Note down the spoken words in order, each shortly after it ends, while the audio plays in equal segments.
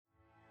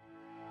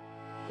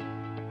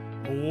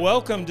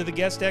Welcome to the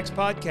Guest X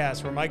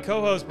podcast, where my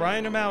co-host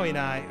Brian Amaui and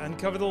I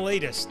uncover the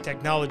latest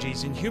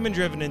technologies and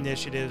human-driven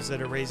initiatives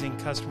that are raising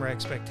customer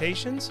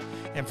expectations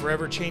and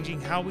forever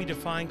changing how we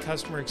define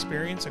customer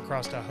experience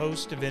across a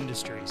host of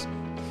industries.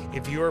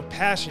 If you are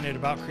passionate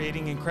about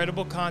creating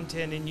incredible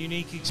content and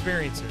unique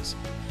experiences,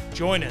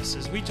 join us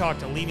as we talk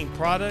to leading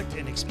product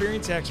and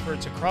experience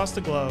experts across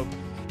the globe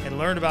and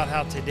learn about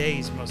how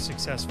today's most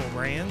successful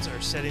brands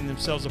are setting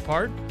themselves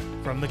apart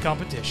from the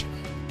competition.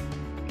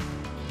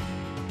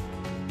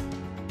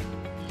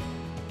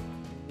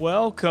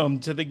 Welcome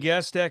to the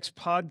Guest X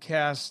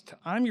podcast.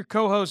 I'm your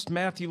co-host,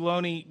 Matthew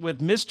Loney,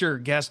 with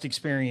Mr. Guest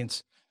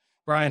Experience,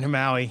 Brian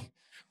Amaui.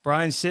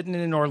 Brian, sitting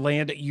in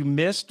Orlando, you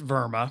missed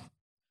Verma.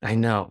 I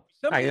know.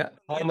 I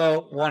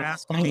almost want to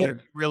ask me if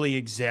it really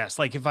exists.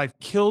 Like if I've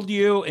killed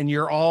you and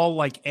you're all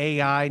like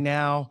AI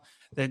now,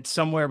 that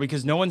somewhere,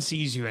 because no one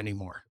sees you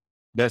anymore.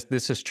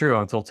 This is true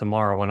until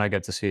tomorrow when I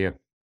get to see you.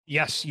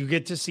 Yes, you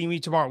get to see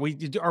me tomorrow.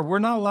 We're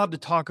not allowed to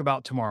talk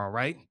about tomorrow,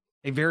 right?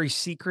 A very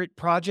secret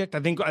project.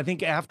 I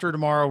think after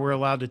tomorrow we're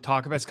allowed to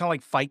talk about. It's kind of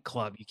like Fight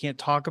Club. You can't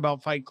talk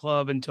about Fight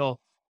Club until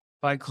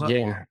Fight Club.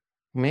 Yeah,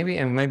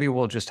 maybe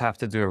we'll just have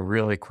to do a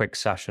really quick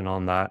session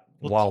on that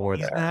while we're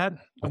there.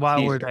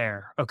 While we're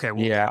there. Okay.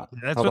 Well, yeah,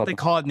 that's what they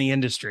call it in the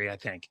industry. I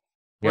think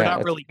we're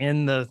not really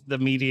in the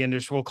media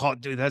industry. We'll call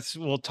it.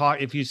 We'll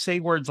talk. If you say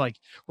words like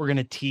we're going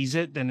to tease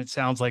it, then it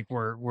sounds like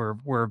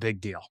we're a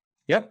big deal.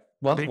 Yep.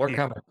 Well, we're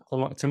coming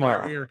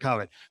tomorrow. We're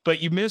coming,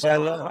 but you missed.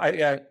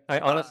 I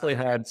honestly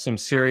had some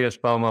serious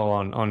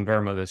FOMO on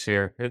Verma this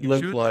year. It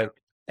looked like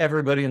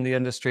everybody in the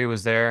industry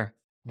was there.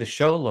 The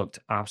show looked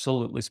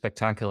absolutely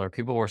spectacular.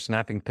 People were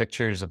snapping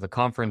pictures of the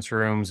conference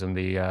rooms and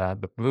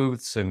the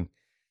booths, and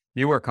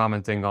you were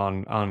commenting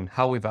on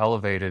how we've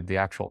elevated the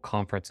actual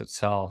conference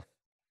itself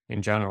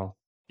in general.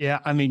 Yeah,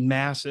 I mean,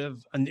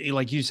 massive. And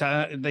like you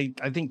said,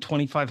 I think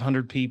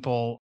 2,500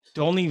 people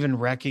don't even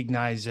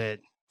recognize it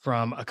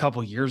from a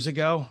couple years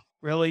ago,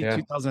 really.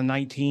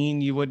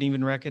 2019, you wouldn't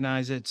even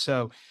recognize it.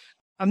 So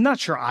I'm not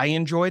sure I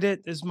enjoyed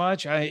it as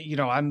much.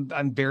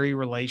 I'm very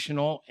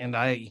relational, and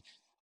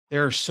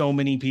there are so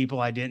many people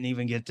I didn't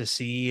even get to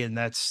see. And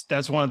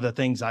that's one of the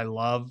things I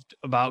loved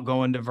about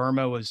going to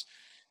Verma was,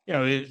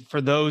 for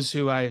those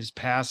who I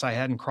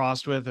hadn't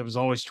crossed with, it was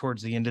always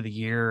towards the end of the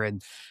year.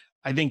 And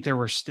I think there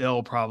were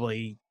still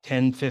probably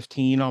 10,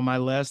 15 on my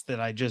list that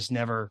I just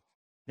never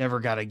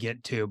got to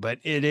get to. But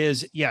it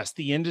is, yes,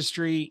 the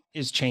industry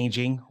is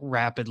changing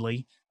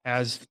rapidly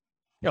as,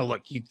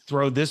 look, you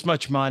throw this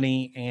much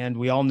money and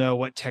we all know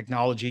what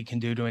technology can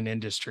do to an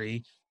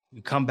industry.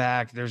 You come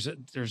back, there's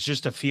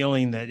just a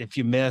feeling that if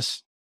you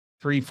miss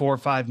 3, 4,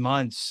 5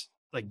 months,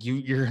 like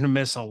you're going to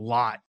miss a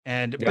lot.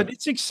 But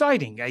it's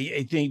exciting.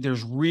 I think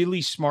there's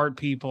really smart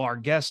people. Our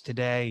guest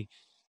today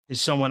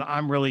is someone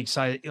I'm really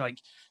excited.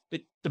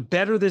 But the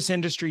better this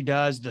industry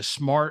does,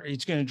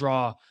 it's going to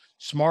draw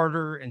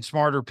smarter and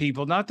smarter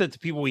people. Not that the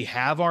people we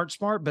have aren't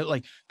smart, but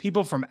like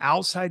people from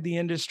outside the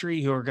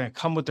industry who are going to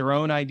come with their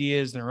own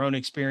ideas, their own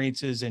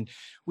experiences. And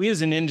we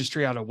as an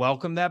industry ought to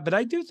welcome that. But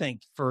I do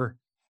think for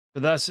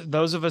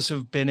those of us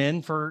who've been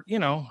in for,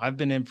 I've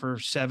been in for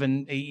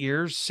 7, 8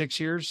 years, 6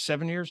 years,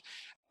 7 years,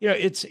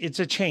 it's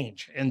a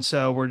change. And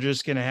so we're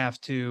just going to have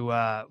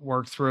to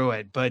work through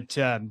it. But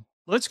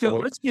let's get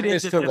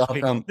into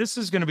this. This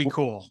is going to be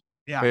cool.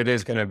 Yeah, it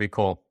is going to be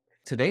cool.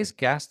 Today's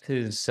guest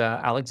is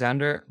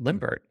Alexander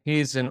Limbert.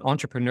 He's an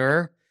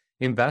entrepreneur,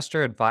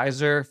 investor,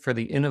 advisor for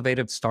the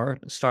innovative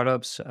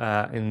startups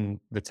in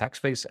the tech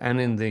space and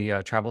in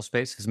the travel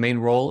space. His main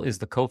role is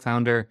the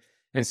co-founder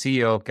and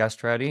CEO of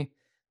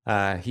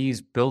GuestReady.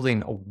 He's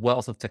building a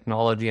wealth of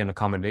technology and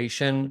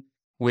accommodation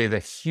with a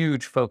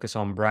huge focus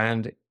on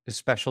brand,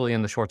 especially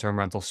in the short-term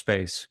rental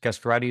space.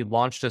 GuestReady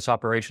launched its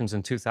operations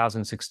in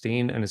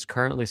 2016 and is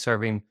currently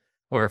serving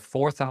over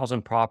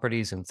 4,000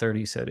 properties in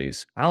 30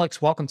 cities.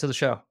 Alex, welcome to the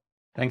show.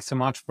 Thanks so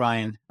much,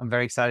 Brian. I'm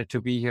very excited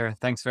to be here.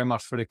 Thanks very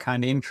much for the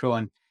kind intro.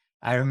 And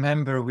I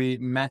remember we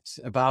met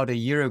about a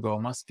year ago,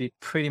 must be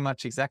pretty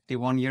much exactly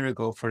 1 year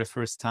ago for the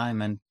first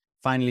time. And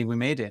finally we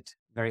made it.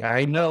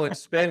 I know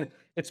it's been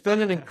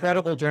an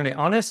incredible journey.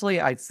 Honestly,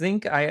 I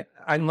think I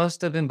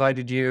must have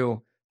invited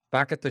you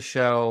back at the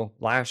show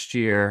last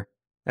year.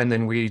 And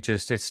then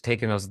it's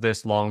taken us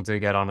this long to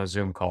get on a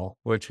Zoom call,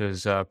 which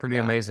is pretty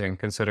amazing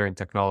considering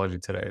technology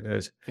today. It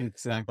is.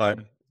 Exactly. But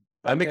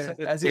I'm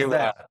excited.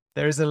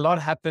 There's a lot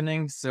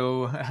happening.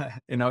 So,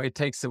 it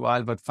takes a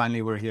while, but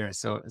finally we're here.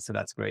 So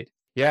that's great.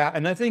 Yeah.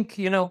 And I think,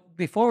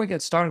 before we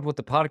get started with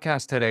the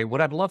podcast today, what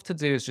I'd love to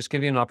do is just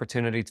give you an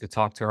opportunity to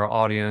talk to our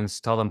audience,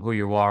 tell them who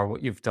you are,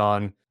 what you've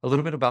done, a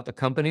little bit about the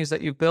companies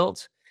that you've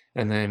built,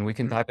 and then we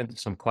can dive into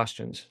some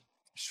questions.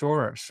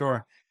 Sure.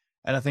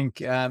 And I think,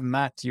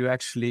 Matt, you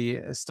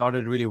actually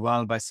started really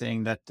well by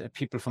saying that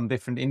people from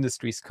different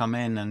industries come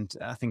in. And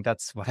I think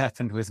that's what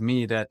happened with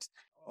me, that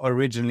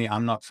originally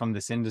I'm not from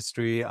this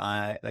industry.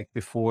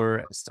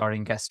 Before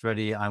starting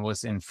GuestReady, I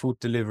was in food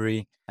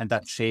delivery, and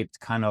that shaped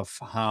kind of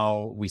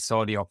how we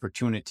saw the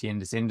opportunity in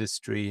this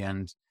industry.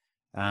 And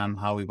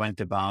how we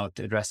went about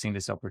addressing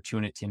this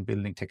opportunity and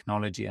building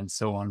technology and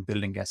so on,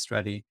 building Guest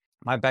Ready.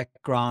 My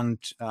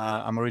background,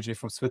 I'm originally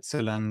from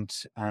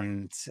Switzerland,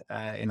 and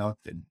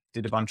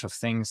did a bunch of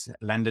things,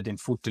 landed in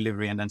food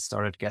delivery, and then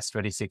started Guest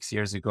Ready 6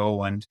 years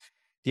ago. And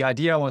the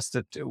idea was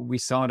that we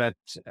saw that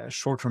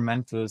short-term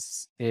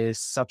rentals is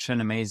such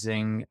an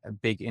amazing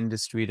big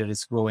industry that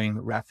is growing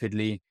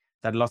rapidly,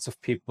 that lots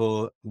of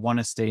people want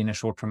to stay in a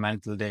short-term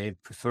rental. They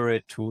prefer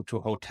it to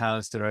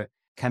hotels that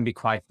can be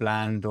quite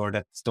bland, or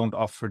that don't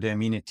offer the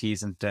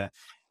amenities and the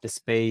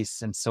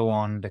space and so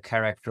on, the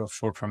character of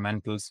short-term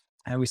rentals.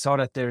 And we saw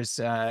that there's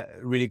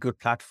really good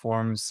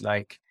platforms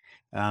like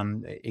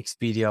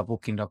Expedia,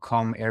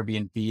 Booking.com,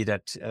 Airbnb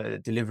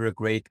that deliver a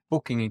great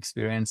booking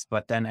experience,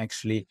 but then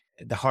actually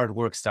the hard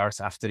work starts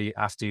after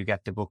you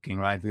get the booking,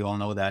 right? We all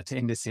know that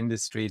in this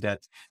industry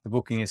that the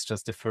booking is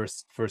just the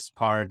first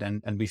part,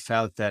 and we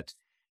felt that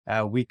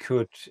we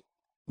could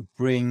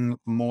bring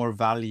more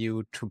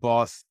value to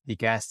both the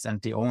guests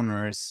and the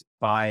owners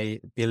by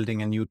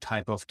building a new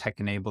type of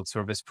tech-enabled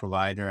service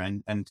provider.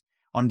 And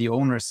on the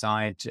owner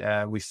side,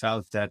 we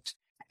felt that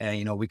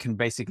we can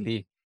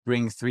basically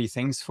bring three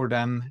things for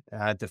them.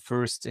 The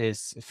first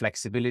is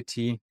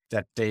flexibility,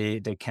 that they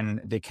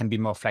can be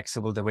more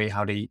flexible the way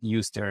how they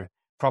use their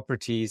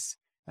properties.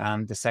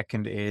 The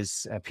second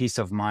is peace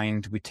of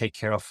mind. We take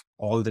care of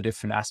all the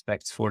different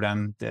aspects for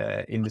them.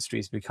 The industry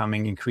is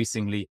becoming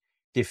increasingly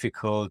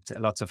difficult,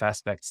 lots of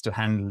aspects to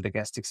handle the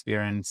guest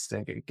experience,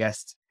 the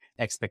guest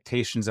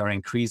expectations are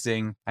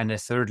increasing. And then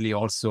thirdly,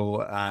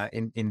 also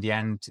in the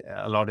end,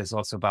 a lot is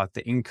also about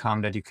the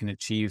income that you can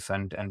achieve.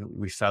 And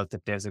we felt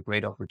that there's a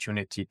great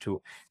opportunity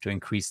to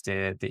increase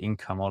the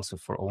income also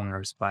for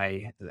owners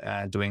by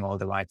doing all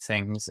the right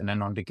things. And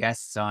then on the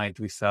guest side,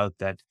 we felt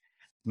that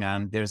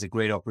there's a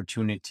great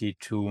opportunity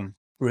to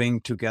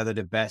bring together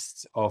the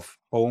best of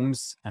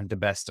homes and the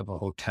best of a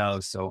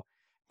hotel. So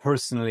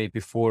personally,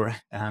 before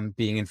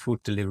being in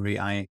food delivery,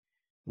 I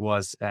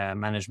was a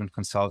management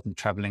consultant,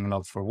 traveling a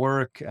lot for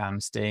work,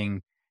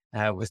 staying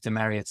with the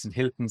Marriotts and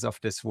Hiltons of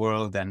this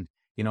world, and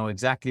you know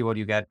exactly what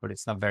you get, but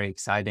it's not very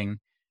exciting.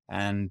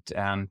 And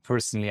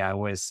personally, I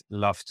always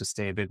love to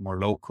stay a bit more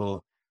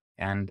local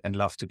and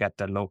love to get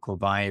that local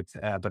vibe.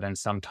 But then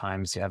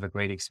sometimes you have a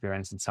great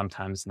experience and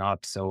sometimes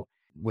not. So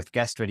with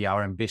Guest Ready,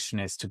 our ambition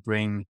is to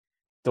bring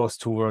those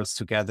two worlds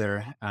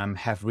together,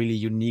 have really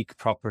unique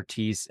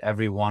properties.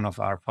 Every one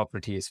of our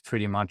properties is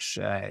pretty much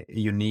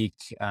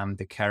unique.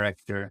 The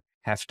character,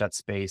 have that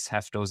space,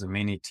 have those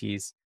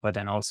amenities, but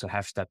then also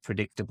have that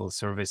predictable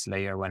service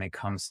layer when it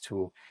comes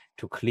to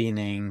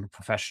cleaning,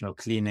 professional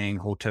cleaning,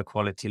 hotel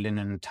quality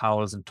linen,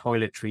 towels and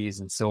toiletries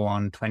and so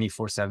on,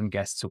 24/7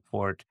 guest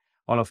support,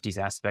 all of these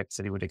aspects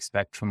that you would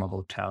expect from a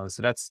hotel.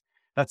 So that's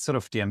sort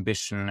of the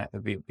ambition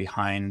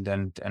behind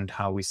and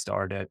how we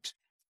started.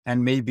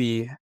 And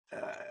maybe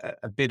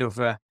a bit of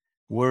a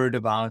word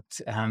about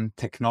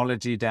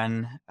technology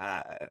then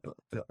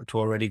to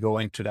already go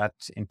into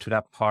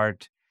that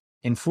part.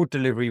 In food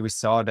delivery, we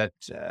saw that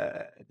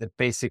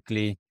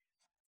basically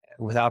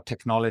without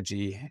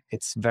technology,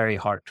 it's very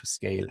hard to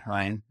scale,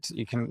 right?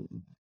 You can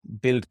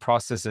build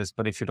processes,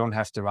 but if you don't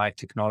have the right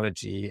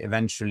technology,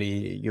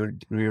 eventually you're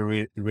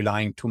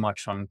relying too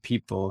much on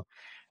people.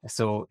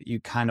 So you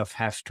kind of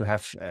have to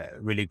have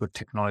really good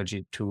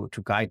technology to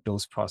guide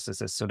those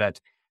processes so that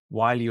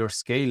while you're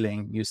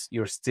scaling,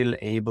 you're still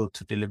able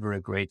to deliver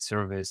a great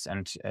service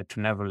and to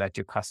never let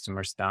your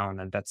customers down.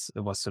 And that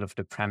was sort of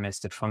the premise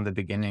that from the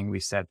beginning, we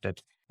said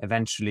that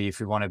eventually, if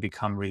we want to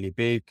become really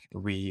big,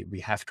 we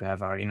have to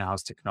have our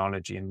in-house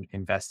technology and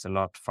invest a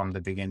lot from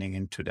the beginning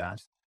into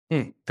that.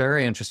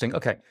 Very interesting.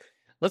 Okay,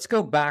 let's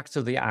go back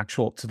to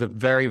the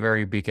very,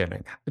 very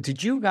beginning.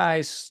 Did you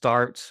guys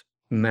start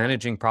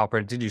managing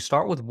property? Did you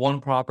start with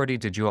one property?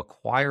 Did you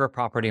acquire a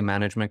property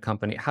management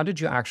company? How did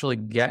you actually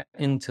get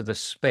into the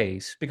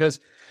space? Because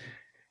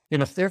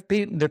there've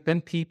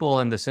been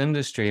people in this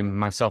industry,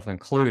 myself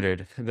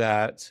included,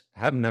 that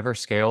have never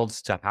scaled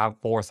to have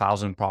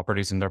 4,000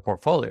 properties in their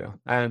portfolio.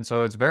 And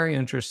so it's very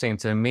interesting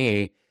to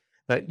me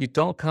that you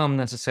don't come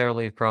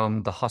necessarily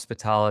from the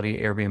hospitality,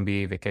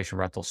 Airbnb, vacation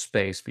rental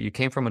space, but you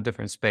came from a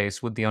different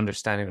space with the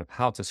understanding of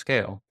how to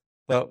scale,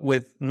 but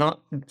with not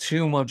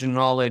too much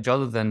knowledge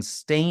other than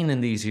staying in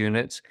these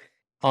units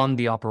on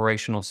the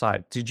operational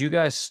side. Did you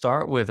guys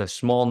start with a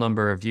small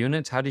number of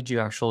units? How did you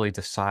actually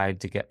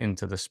decide to get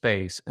into the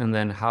space? And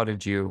then how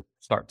did you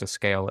start to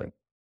scale it?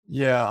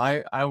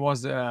 Yeah, I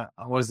was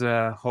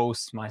a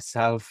host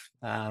myself,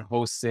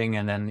 hosting,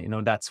 and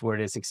then that's where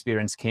this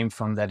experience came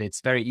from. That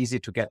it's very easy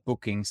to get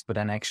bookings, but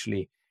then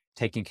actually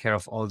taking care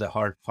of all the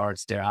hard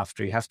parts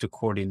thereafter. You have to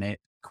coordinate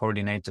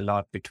a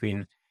lot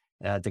between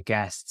the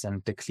guests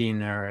and the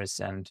cleaners,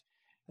 and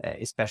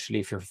especially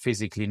if you're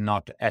physically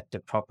not at the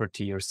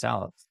property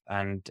yourself.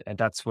 And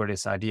that's where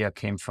this idea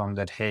came from.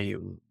 That hey,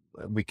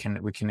 we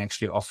can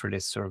actually offer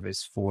this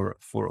service for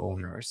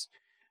owners.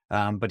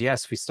 But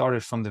yes, we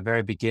started from the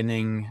very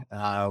beginning.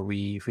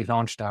 We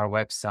launched our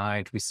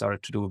website. We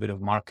started to do a bit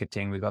of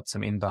marketing. We got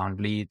some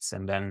inbound leads,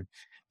 and then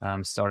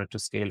started to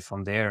scale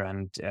from there.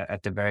 And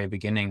at the very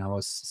beginning, I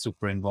was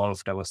super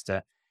involved. I was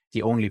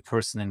the only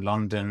person in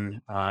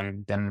London.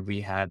 Then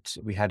we had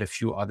a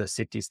few other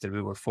cities that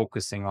we were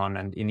focusing on,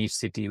 and in each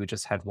city we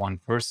just had one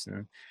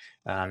person.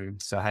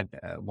 So I had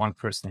one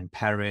person in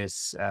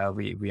Paris.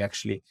 We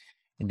actually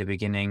in the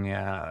beginning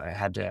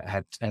had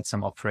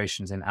some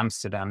operations in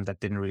Amsterdam that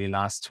didn't really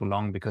last too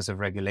long because of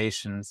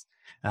regulations.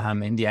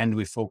 In the end,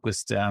 we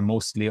focused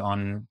mostly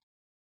on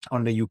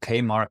the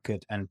UK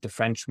market and the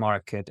French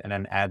market, and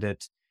then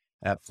added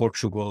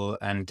Portugal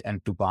and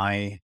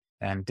Dubai.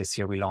 And this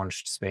year we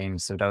launched Spain.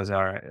 So those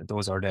are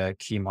the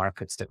key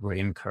markets that we're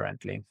in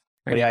currently.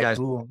 But yeah, I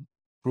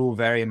grew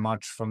very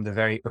much from the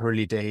very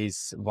early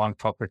days, one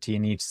property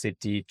in each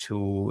city,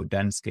 to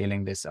then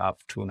scaling this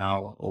up to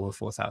now over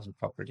 4,000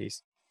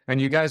 properties. And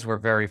you guys were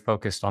very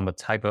focused on the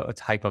type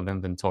of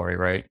inventory,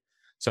 right?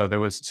 So there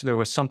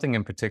was something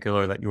in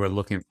particular that you were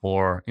looking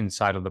for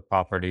inside of the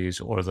properties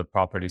or the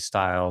property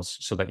styles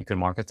so that you could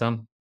market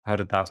them. How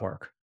did that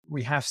work?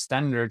 We have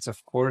standards,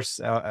 of course,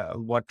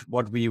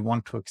 what we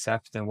want to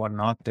accept and what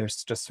not.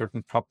 There's just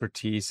certain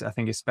properties, I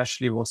think,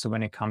 especially also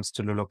when it comes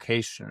to the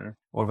location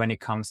or when it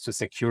comes to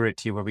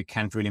security, where we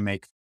can't really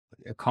make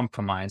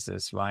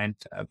compromises, right?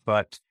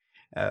 But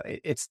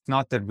it's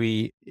not that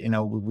we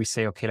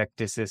say, okay, like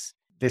this is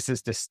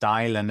the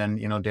style, and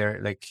then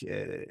they're like,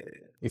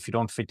 if you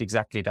don't fit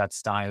exactly that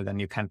style, then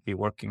you can't be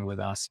working with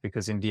us,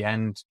 because in the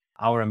end,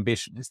 our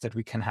ambition is that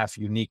we can have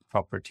unique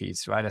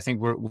properties, right? I think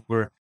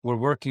we're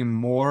working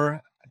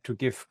more to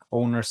give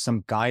owners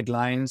some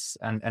guidelines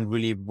and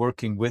really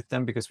working with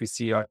them, because we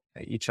see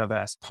each other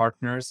as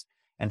partners,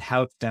 and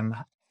help them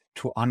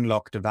to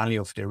unlock the value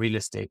of their real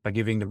estate by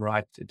giving the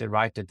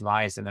right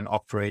advice and then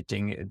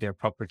operating their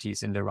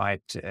properties in the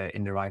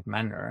right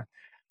manner.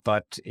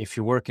 But if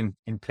you work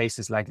in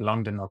places like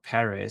London or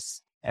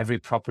Paris, every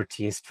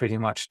property is pretty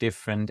much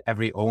different.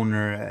 Every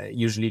owner,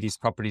 usually these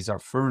properties are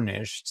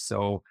furnished.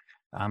 So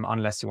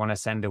unless you want to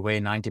send away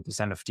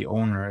 90% of the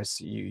owners,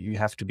 you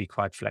have to be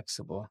quite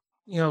flexible.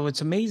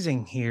 It's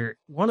amazing here.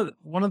 One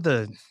of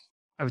the,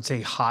 I would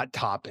say, hot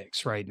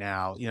topics right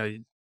now,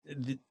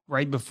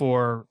 right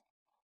before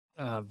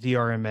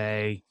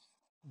VRMA,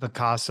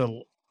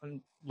 Vacasa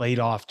laid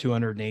off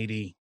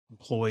 280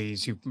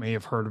 employees. You may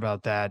have heard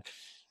about that.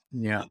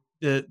 Yeah.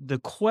 The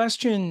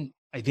question,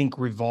 I think,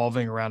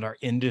 revolving around our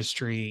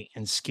industry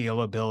and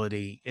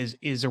scalability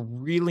is a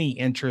really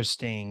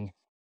interesting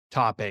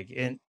topic.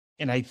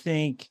 And I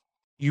think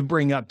you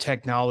bring up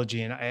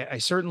technology, and I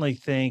certainly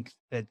think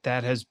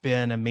that has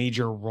been a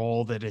major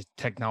role that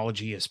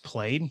technology has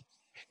played.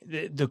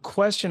 The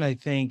question, I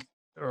think,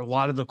 or a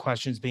lot of the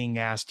questions being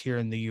asked here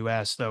in the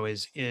US, though,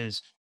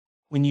 is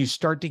when you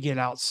start to get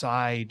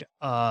outside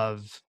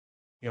of,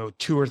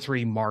 2 or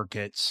 3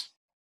 markets,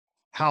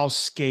 how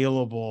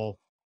scalable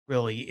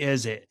really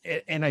is it?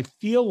 And I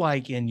feel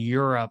like in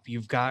Europe,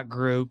 you've got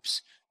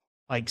groups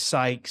like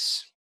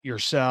Sykes,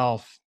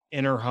 yourself,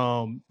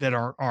 Interhome, that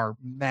are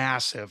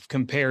massive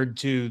compared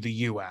to the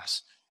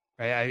US,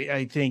 right?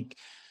 I think,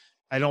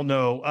 I don't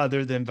know,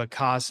 other than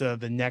Vacasa,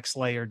 the next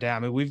layer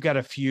down. I mean, we've got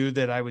a few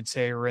that I would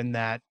say are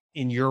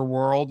in your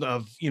world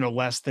of,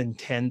 less than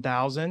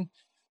 10,000,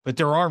 but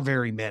there aren't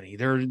very many.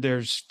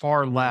 There's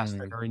far less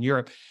that are in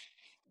Europe.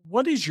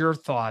 What is your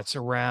thoughts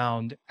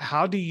around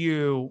how do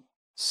you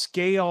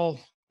scale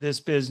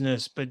this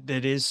business, but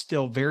that is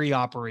still very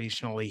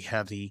operationally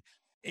heavy?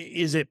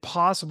 Is it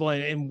possible?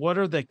 And what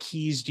are the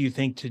keys, do you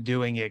think, to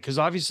doing it? Because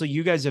obviously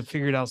you guys have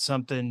figured out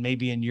something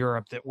maybe in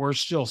Europe that we're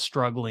still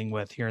struggling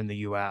with here in the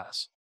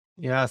US.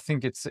 Yeah, I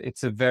think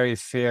it's a very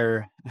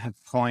fair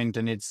point,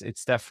 and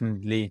it's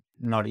definitely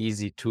not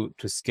easy to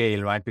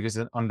scale, right? Because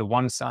on the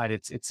one side,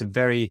 it's a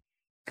very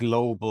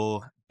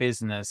global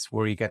business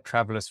where you get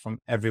travelers from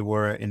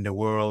everywhere in the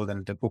world,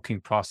 and the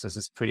booking process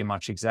is pretty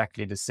much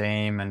exactly the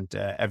same, and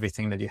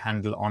everything that you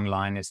handle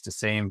online is the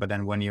same. But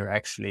then when you're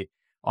actually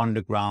on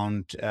the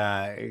ground,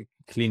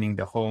 cleaning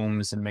the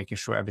homes and making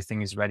sure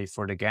everything is ready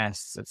for the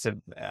guests, it's a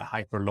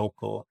hyper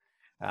local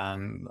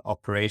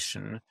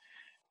operation.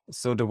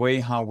 So the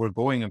way how we're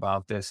going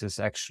about this is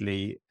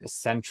actually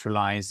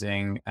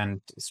centralizing and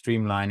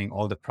streamlining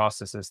all the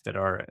processes that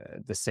are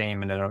the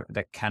same and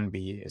that can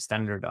be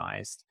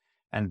standardized,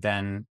 and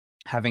then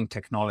having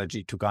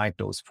technology to guide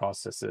those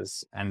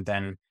processes, and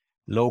then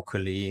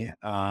locally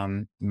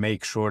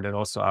make sure that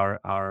also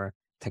our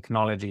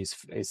technology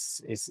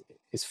is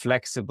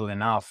flexible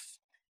enough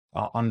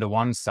on the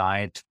one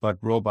side, but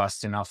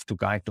robust enough to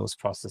guide those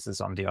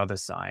processes on the other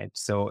side.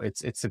 So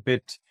it's a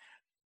bit.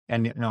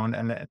 And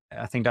and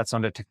I think that's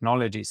on the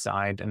technology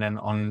side, and then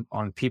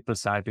on people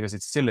side, because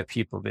it's still a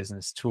people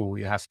business too.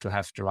 You have to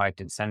have the right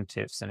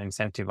incentives and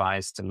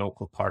incentivize the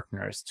local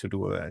partners to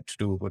do a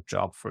good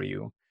job for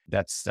you.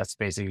 That's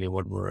basically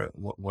what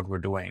we're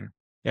doing.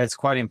 Yeah, it's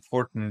quite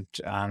important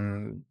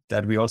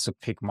that we also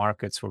pick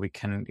markets where we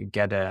can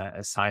get a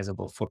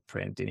sizable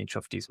footprint in each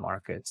of these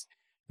markets.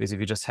 Because if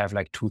you just have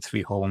like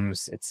 2-3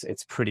 homes,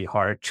 it's pretty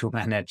hard to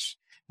manage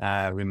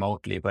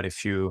remotely. But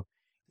if you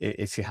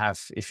if you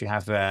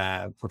have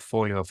a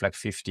portfolio of like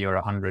 50 or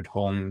 100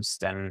 homes,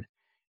 then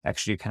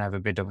actually you can have a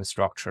bit of a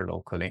structure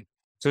locally.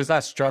 So is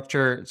that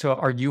structure, so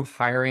are you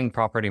hiring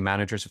property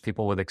managers of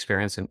people with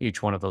experience in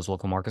each one of those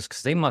local markets?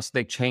 Because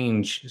they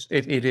change,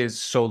 it is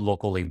so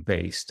locally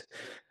based.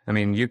 I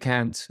mean, you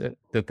can't,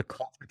 the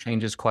culture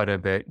changes quite a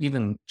bit.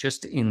 Even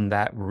just in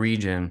that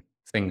region,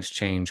 things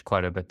change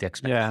quite a bit. The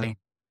expectation,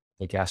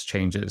 the gas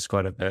changes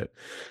quite a bit.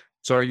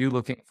 So are you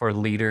looking for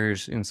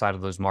leaders inside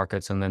of those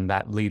markets, and then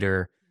that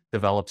leader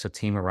develops a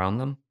team around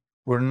them?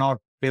 We're not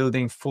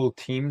building full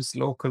teams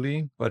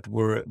locally, but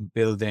we're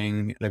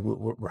building, like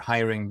we're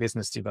hiring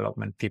business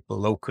development people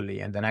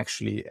locally, and then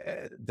actually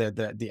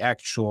the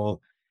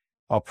actual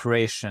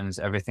operations,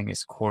 everything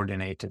is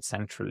coordinated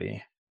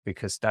centrally,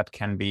 because that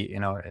can be, you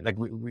know, like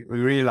we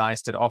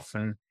realize that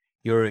often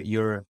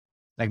you're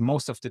like,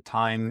 most of the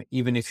time,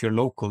 even if you're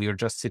local, you're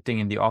just sitting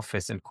in the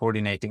office and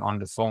coordinating on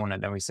the phone.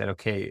 And then we said,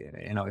 okay,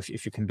 you know,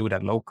 if you can do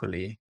that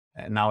locally,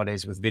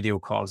 nowadays with video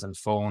calls and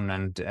phone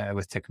and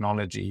with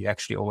technology, you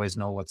actually always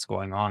know what's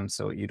going on.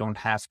 So you don't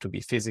have to be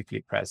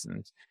physically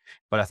present.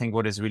 But I think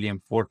what is really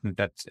important,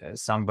 that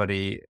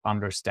somebody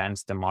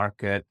understands the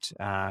market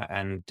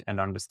and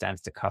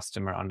understands the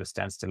customer,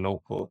 understands the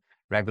local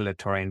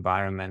regulatory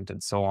environment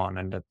and so on.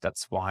 And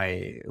that's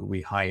why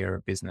we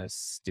hire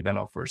business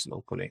developers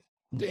locally.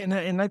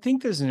 And I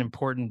think there's an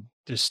important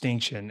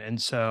distinction.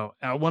 And so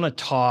I want to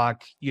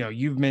talk,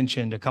 you've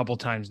mentioned a couple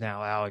times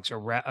now, Alex,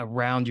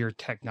 around your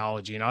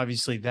technology. And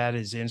obviously that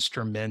is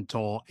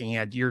instrumental.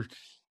 And you're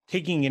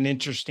taking an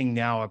interesting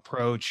now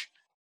approach,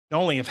 not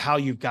only of how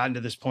you've gotten to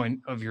this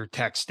point of your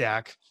tech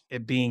stack,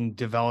 it being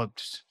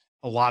developed,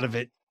 a lot of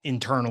it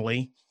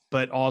internally,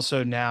 but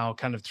also now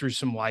kind of through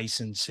some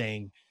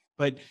licensing.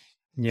 But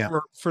yeah,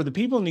 for the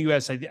people in the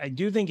US, I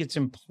do think it's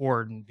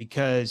important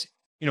because,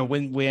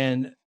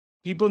 when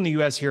people in the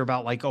US hear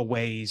about like a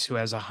Waze who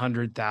has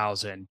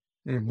 100,000.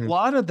 A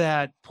lot of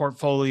that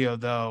portfolio,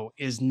 though,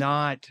 is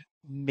not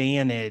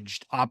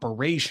managed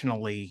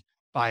operationally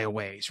by a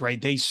Waze,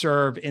 right? They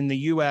serve in the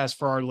US,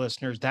 for our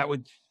listeners,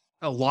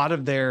 a lot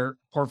of their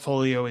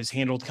portfolio is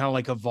handled kind of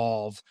like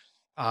Evolve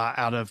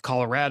out of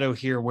Colorado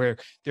here, where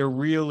they're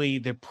really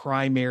the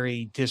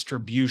primary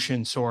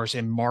distribution source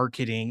and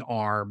marketing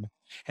arm.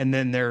 And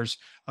then there's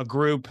a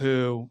group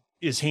who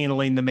is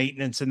handling the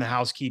maintenance and the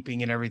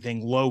housekeeping and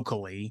everything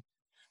locally.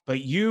 But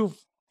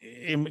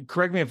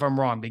correct me if I'm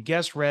wrong, but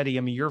Guest Ready,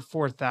 I mean, you're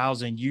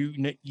 4,000,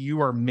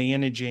 you are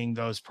managing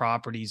those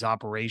properties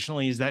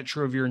operationally. Is that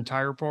true of your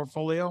entire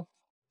portfolio?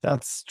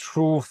 That's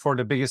true for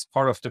the biggest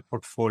part of the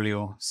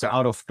portfolio. So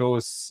out of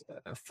those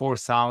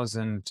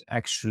 4,000,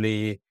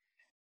 actually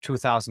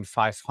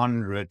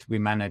 2,500 we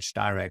manage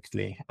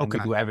directly, and we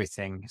do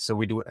everything. So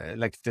we do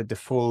like the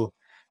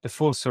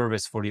full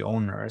service for the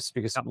owners,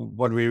 because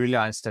what we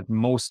realized, that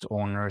most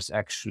owners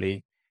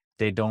actually,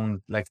 they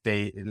don't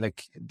they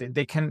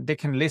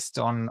can list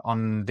on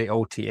the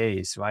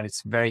OTAs, right?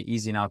 It's very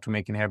easy now to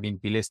make an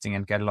Airbnb listing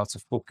and get lots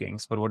of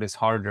bookings. But what is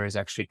harder is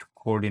actually to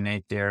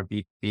coordinate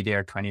be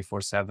there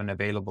 24/7,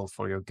 available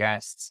for your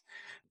guests,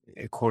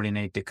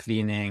 coordinate the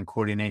cleaning,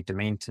 coordinate the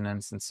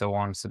maintenance, and so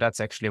on. So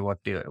that's actually what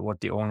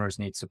the owners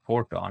need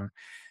support on.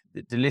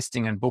 The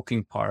listing and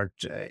booking part,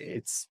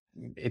 it's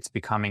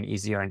becoming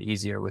easier and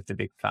easier with the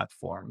big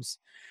platforms.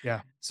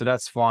 Yeah. So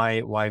that's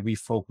why we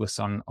focus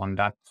on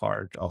that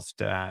part of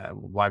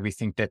why we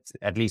think that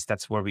at least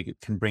that's where we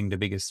can bring the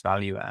biggest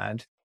value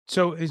add.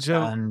 So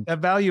that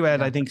value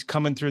add, I think, is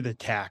coming through the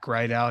tech,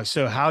 right, Alex?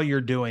 So how you're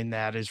doing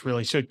that is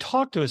really, so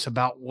talk to us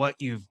about what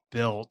you've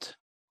built,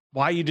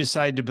 why you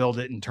decided to build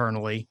it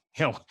internally,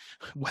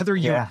 whether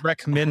you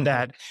recommend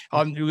that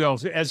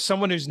as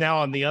someone who's now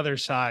on the other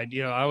side.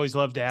 I always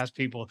love to ask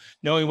people,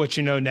 knowing what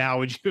you know now,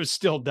 would you have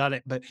still done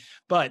it?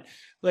 But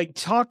like,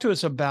 talk to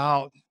us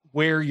about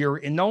where you're,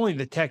 and not only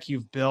the tech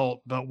you've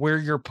built, but where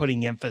you're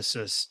putting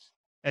emphasis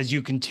as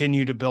you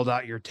continue to build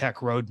out your tech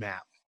roadmap.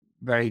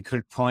 Very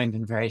good point,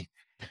 and very,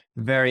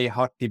 very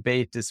hot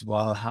debate as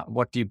well.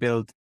 What do you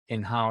build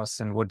in-house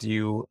and what do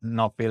you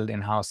not build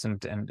in-house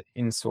and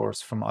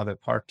in-source from other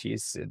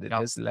parties?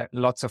 There's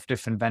lots of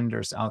different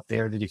vendors out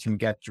there that you can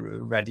get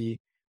ready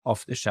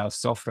off-the-shelf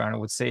software. And I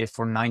would say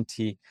for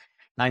 99%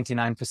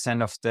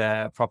 of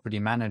the property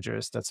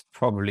managers, that's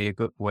probably a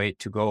good way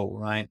to go,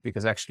 right?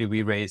 Because actually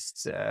we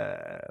raised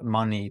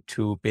money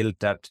to build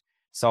that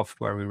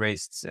software. We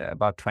raised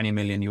about $20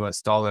 million,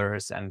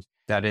 and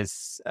that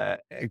is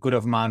a good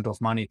amount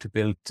of money to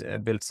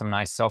build some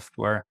nice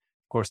software.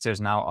 Of course,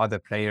 there's now other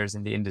players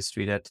in the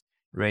industry that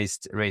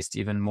raised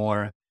even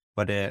more,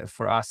 but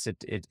for us,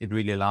 it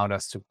really allowed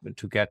us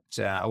to get,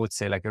 I would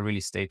say, like a really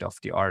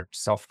state-of-the-art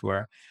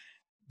software.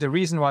 The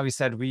reason why we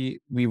said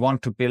we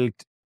want to build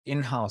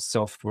in-house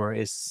software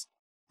is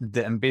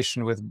the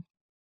ambition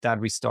that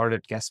we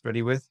started Guest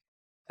Ready with,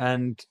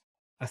 and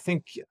I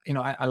think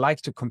I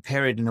like to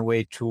compare it in a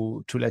way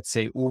to let's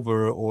say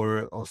Uber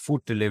or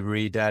food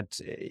delivery, that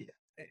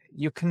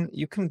you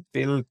can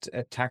build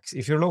a taxi.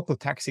 If you're a local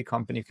taxi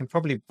company, you can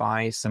probably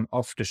buy some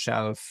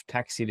off-the-shelf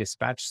taxi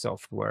dispatch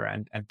software,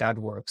 and that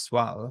works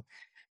well.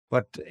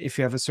 But if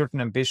you have a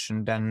certain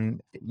ambition, then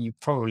you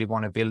probably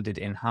want to build it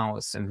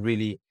in-house and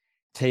really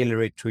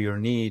tailor it to your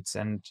needs,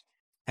 and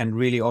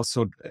really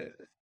also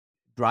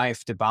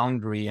drive the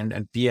boundary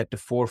and be at the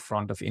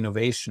forefront of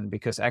innovation.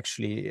 Because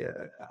actually,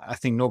 I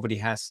think nobody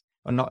has,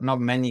 or not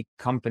many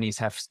companies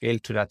have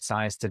scaled to that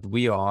size that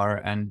we are,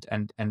 and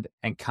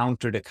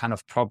encounter the kind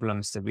of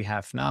problems that we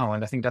have now.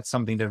 And I think that's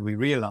something that we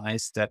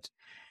realized, that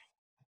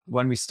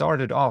when we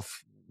started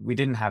off, we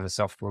didn't have a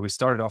software. We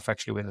started off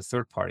actually with a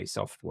third-party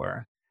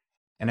software.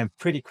 And then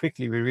pretty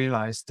quickly we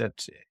realized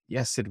that,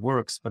 yes, it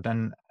works, but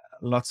then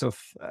lots of,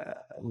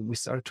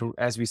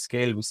 as we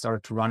scaled, we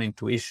started to run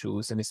into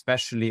issues, and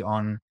especially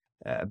on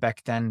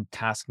back then,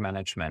 task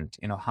management.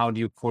 How do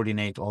you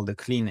coordinate all the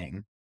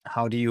cleaning?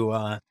 How do you,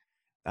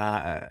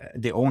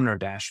 the owner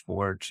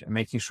dashboard,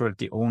 making sure that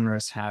the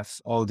owners have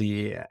all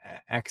the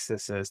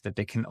accesses, that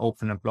they can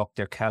open and block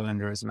their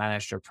calendars,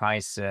 manage their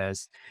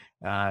prices,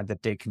 that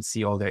they can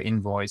see all their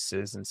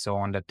invoices and so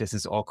on, that this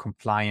is all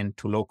compliant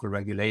to local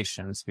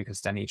regulations,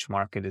 because then each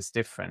market is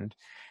different.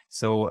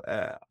 So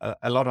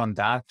a lot on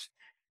that.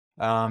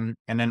 And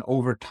then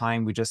over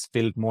time, we just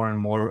built more and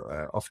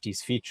more of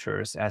these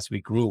features as we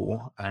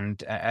grew.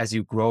 And as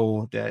you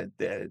grow,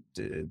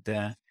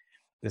 the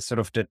sort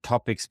of the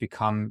topics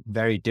become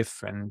very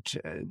different.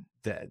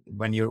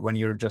 When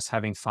you're just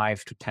having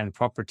 5 to 10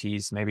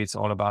 properties, maybe it's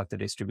all about the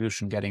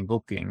distribution, getting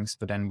bookings.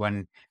 But then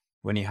when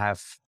you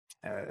have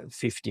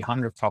 50,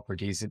 100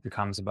 properties, it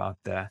becomes about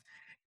the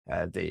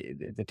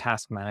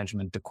task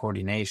management, the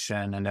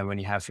coordination. And then when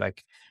you have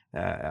like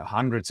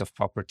hundreds of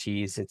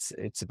properties,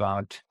 it's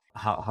about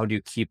how do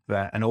you keep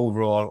an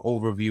overall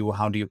overview?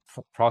 How do you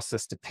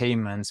process the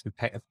payments? We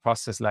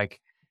process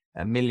like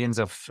millions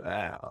of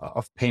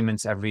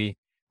payments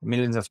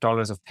millions of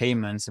dollars of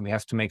payments, and we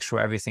have to make sure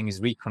everything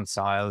is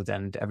reconciled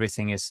and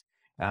everything is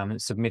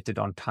submitted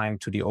on time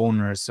to the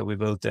owners. So we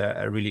built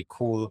a really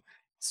cool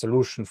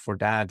solution for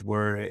that,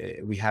 where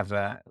we have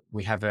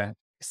a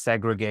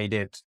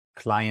segregated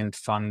client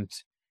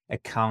fund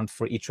account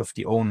for each of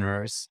the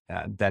owners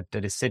that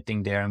is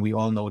sitting there. And we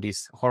all know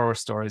these horror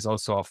stories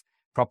also of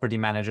property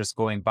managers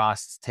going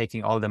bust,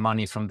 taking all the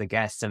money from the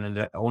guests, and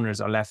the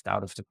owners are left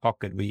out of the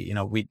pocket. We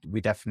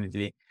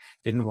definitely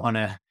didn't want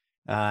to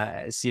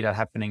see that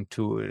happening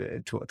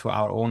to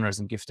our owners,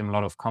 and give them a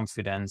lot of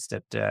confidence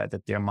that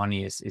their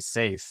money is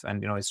safe.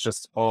 And it's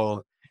just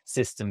all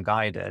system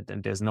guided,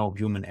 and there's no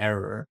human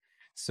error.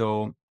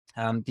 So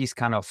these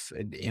kind of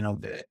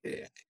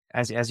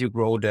as you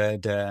grow,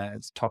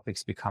 the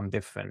topics become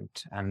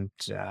different, and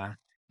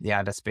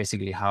that's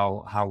basically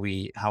how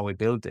we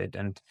build it.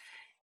 And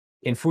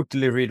in food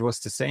delivery, it was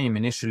the same.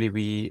 Initially,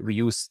 we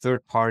used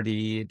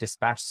third-party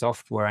dispatch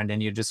software, and then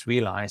you just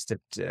realize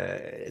that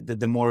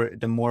the more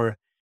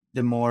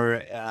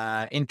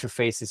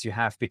interfaces you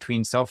have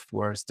between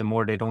softwares, the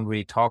more they don't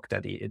really talk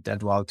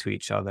that well to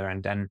each other,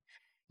 and then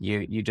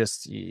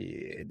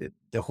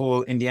the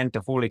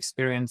whole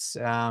experience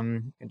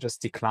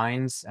just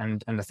declines.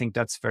 And I think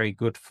that's very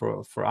good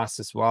for us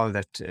as well,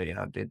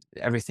 that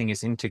everything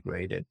is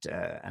integrated,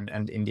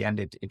 and in the end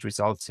it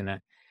results in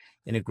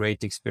a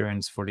great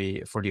experience for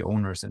the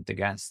owners and the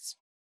guests.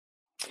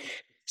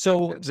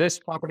 So this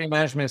property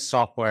management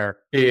software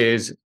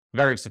is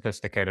very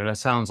sophisticated. It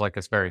sounds like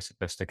it's very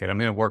sophisticated. I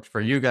mean, it worked for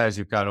you guys.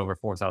 You've got over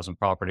 4,000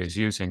 properties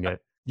using it.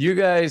 You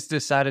guys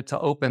decided to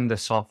open the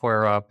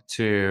software up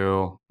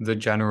to the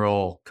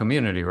general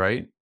community,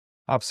 right?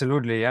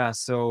 Absolutely, yeah.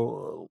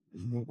 So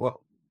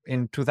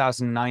in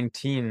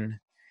 2019,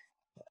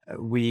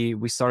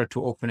 we started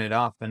to open it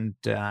up, and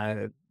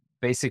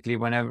basically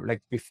whenever,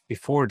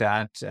 before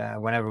that,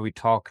 whenever we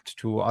talked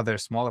to other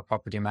smaller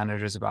property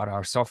managers about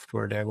our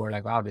software, they were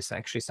like, wow, this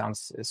actually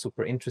sounds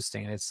super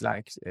interesting. And it's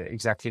like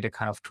exactly the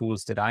kind of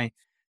tools that I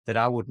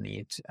would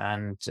need.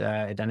 And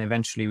then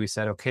eventually we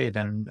said, okay,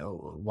 then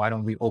why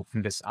don't we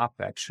open this up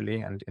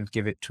actually and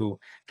give it to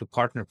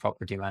partner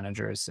property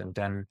managers? And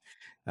then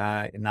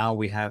now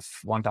we have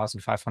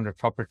 1,500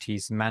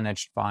 properties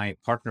managed by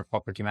partner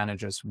property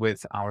managers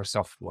with our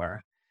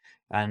software.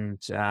 And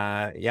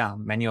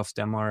many of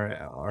them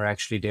are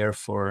actually there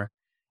for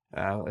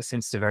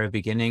since the very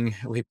beginning.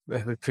 We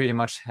pretty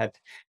much had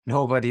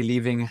nobody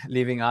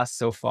leaving us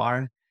so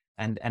far,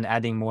 and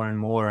adding more and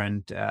more.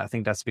 And I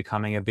think that's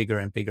becoming a bigger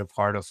and bigger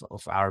part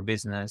of our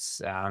business,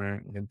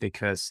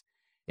 because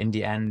in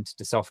the end,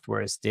 the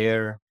software is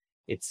there.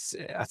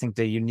 I think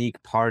the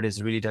unique part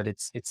is really that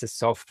it's a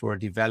software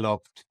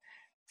developed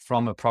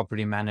from a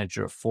property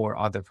manager for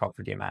other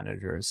property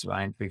managers,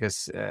 right?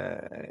 Because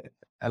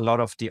a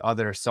lot of the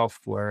other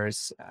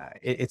softwares,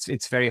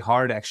 it's very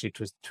hard actually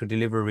to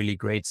deliver really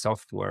great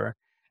software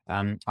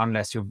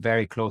unless you're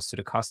very close to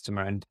the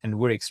customer, and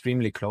we're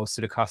extremely close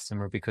to the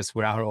customer because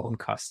we're our own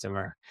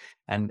customer,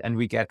 and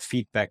we get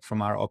feedback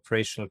from our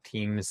operational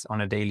teams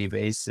on a daily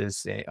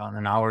basis, on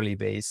an hourly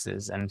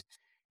basis, and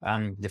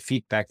the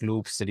feedback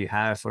loops that you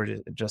have, or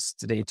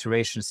just the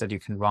iterations that you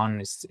can run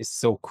is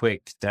so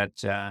quick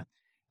that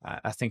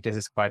I think this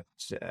is quite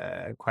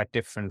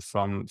different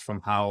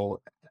from how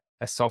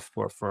a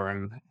software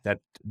firm that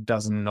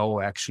doesn't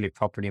know actually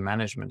property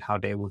management, how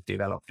they would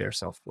develop their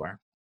software.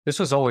 This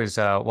was always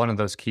one of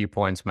those key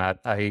points, Matt.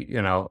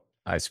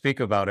 I speak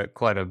about it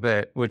quite a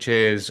bit, which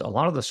is a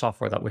lot of the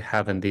software that we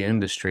have in the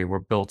industry were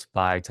built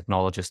by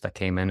technologists that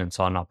came in and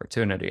saw an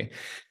opportunity,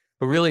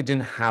 but really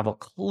didn't have a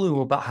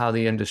clue about how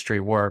the industry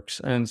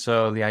works. And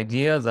so the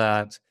idea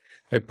that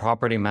a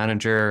property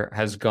manager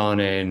has gone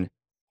in,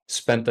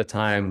 spent the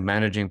time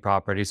managing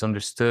properties,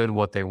 understood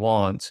what they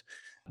want,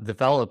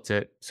 developed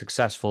it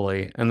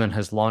successfully, and then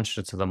has launched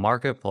it to the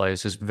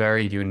marketplace is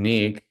very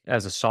unique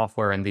as a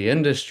software in the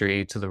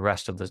industry to the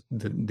rest of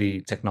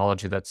the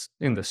technology that's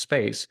in the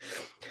space.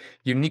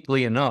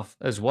 Uniquely enough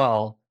as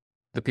well,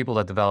 the people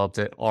that developed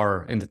it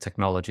are in the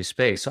technology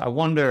space. So I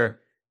wonder,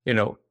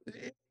 how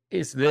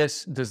does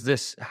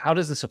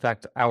this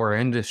affect our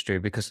industry?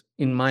 Because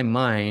in my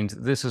mind,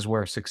 this is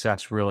where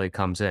success really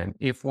comes in.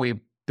 If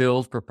we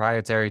build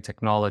proprietary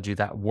technology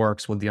that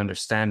works with the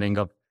understanding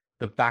of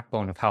the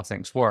backbone of how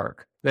things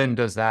work, then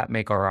does that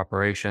make our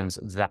operations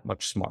that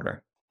much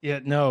smarter? Yeah,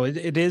 no,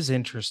 it is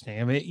interesting.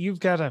 I mean, you've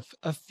got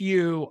a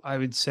few, I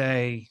would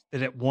say,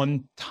 that at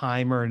one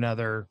time or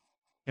another,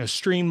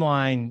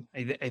 Streamline.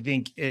 I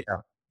think Yeah.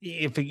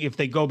 if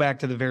they go back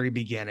to the very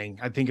beginning,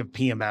 I think of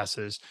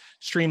PMSs.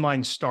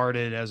 Streamline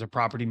started as a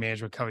property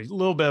management company, a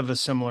little bit of a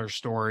similar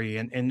story,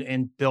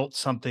 and built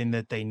something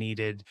that they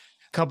needed.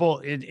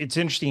 It's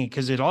interesting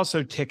because it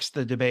also ticks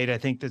the debate I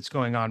think that's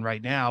going on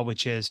right now,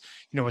 which is,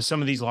 with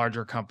some of these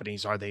larger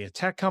companies, are they a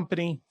tech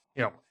company?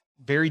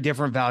 Very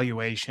different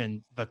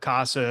valuation.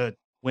 Vacasa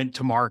went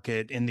to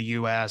market in the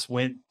US,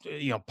 went,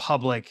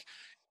 public,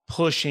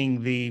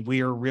 pushing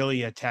we are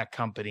really a tech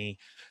company.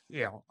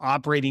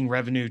 Operating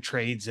revenue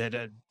trades at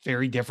a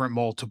very different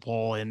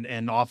multiple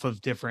and off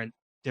of different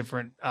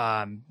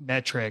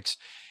metrics.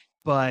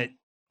 But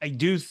I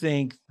do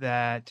think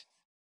that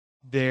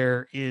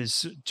there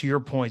is, to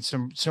your point,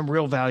 some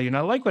real value. And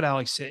I like what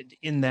Alex said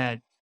in that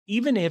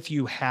even if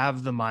you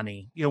have the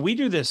money, we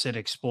do this at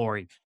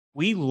Exploring.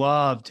 We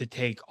love to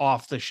take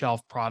off the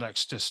shelf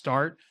products to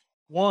start.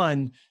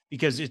 One,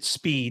 because it's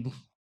speed,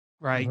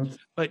 right? Mhm.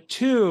 But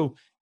two,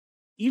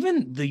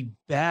 even the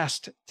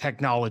best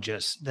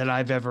technologists that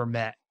I've ever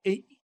met,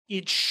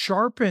 it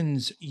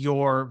sharpens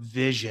your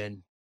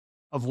vision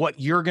of what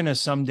you're going to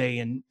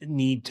someday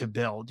need to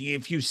build.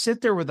 If you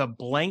sit there with a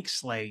blank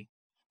slate,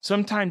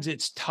 sometimes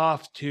it's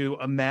tough to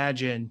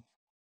imagine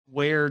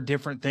where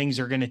different things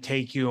are going to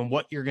take you and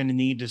what you're going to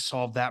need to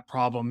solve that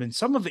problem. And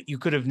some of it you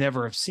could have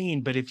never have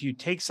seen, but if you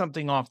take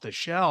something off the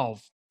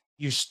shelf,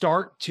 you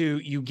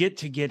get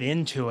to get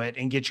into it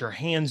and get your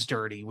hands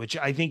dirty, which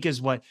I think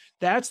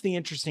that's the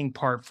interesting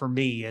part for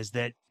me is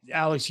that,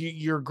 Alex,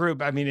 your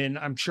group, I mean, and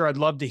I'm sure I'd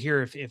love to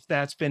hear if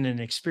that's been an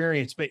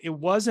experience, but it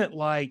wasn't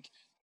like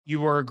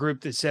you were a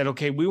group that said,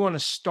 okay, we want to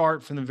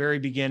start from the very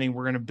beginning.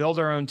 We're going to build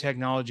our own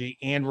technology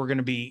and we're going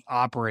to be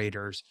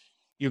operators.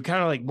 You're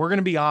kind of like, we're going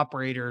to be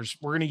operators.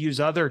 We're going to use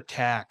other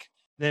tech,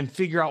 then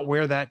figure out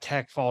where that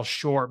tech falls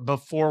short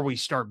before we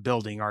start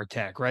building our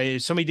tech, right?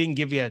 If somebody didn't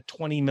give you a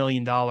 $20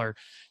 million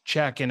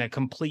check and a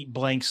complete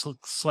blank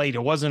slate,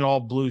 it wasn't all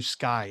blue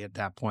sky at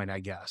that point, I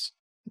guess.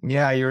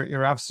 Yeah,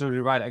 you're absolutely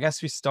right. I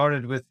guess we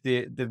started with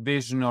the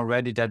vision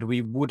already that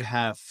we would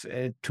have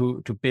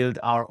to build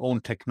our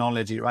own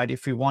technology, right?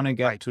 If we want to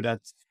get to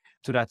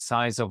that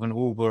size of an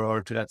Uber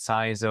or to that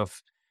size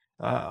of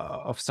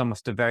some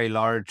of the very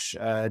large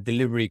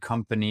delivery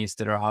companies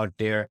that are out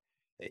there,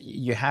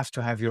 you have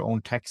to have your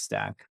own tech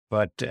stack.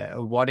 But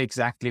what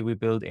exactly we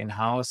build in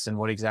house and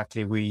what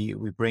exactly we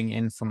bring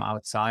in from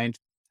outside,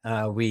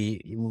 we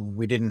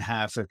didn't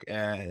have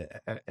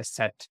a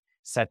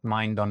set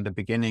mind on the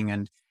beginning.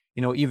 And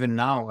even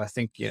now I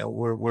think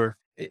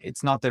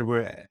it's not that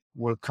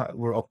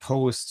we're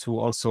opposed to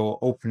also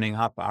opening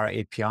up our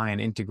API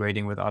and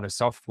integrating with other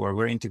software.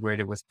 We're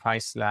integrated with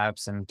Price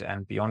Labs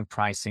and Beyond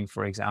Pricing,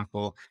 for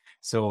example.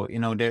 So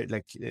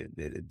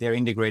they're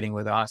integrating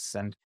with us,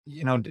 and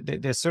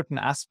there's certain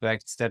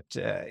aspects that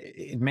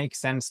it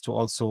makes sense to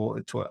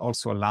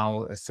also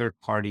allow third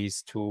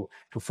parties to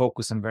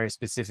focus on very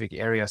specific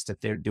areas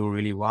that they do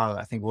really well.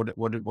 I think what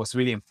it was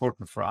really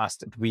important for us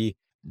that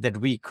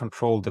we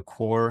control the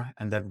core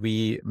and that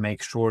we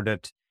make sure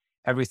that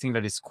everything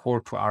that is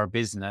core to our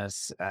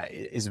business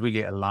is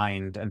really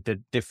aligned and the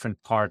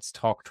different parts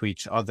talk to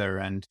each other.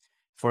 And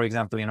for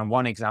example,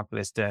 one example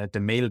is the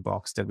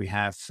mailbox that we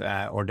have,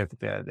 or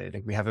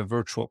we have a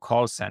virtual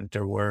call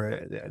center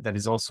that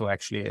is also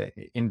actually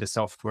in the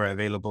software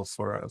available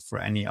for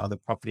any other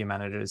property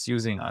managers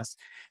using us.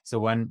 So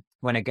when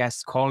a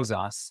guest calls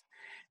us,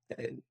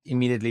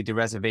 immediately the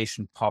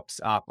reservation pops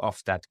up of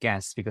that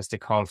guest because they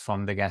call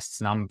from the guest's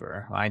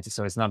number, right?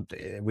 So it's not,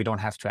 we don't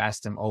have to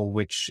ask them, oh,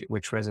 which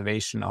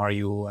reservation are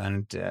you?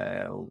 And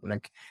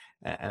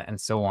and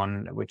so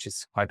on, which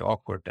is quite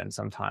awkward then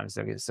sometimes.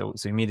 So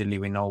immediately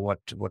we know what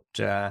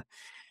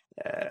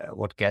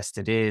guest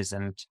it is.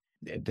 And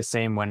the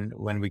same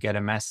when we get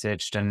a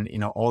message, then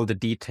all the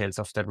details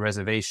of that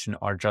reservation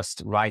are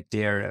just right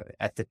there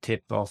at the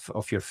tip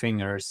of your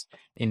fingers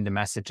in the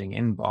messaging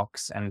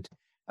inbox. And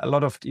a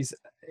lot of these,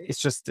 it's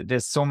just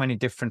there's so many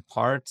different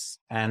parts,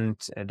 and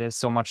there's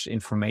so much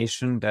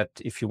information that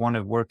if you want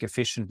to work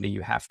efficiently,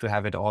 you have to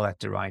have it all at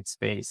the right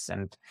space.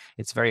 And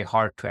it's very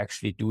hard to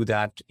actually do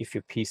that if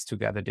you piece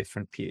together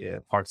different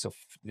parts of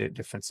the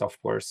different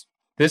softwares.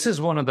 This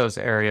is one of those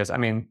areas. I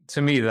mean,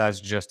 to me,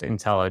 that's just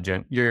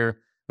intelligent.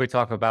 We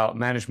talk about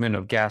management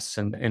of guests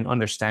and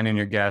understanding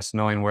your guests,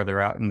 knowing where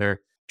they're at in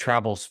their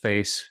travel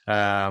space.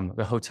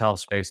 The hotel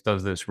space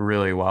does this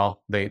really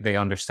well. They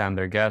understand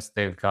their guests.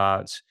 They've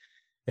got,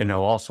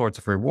 all sorts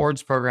of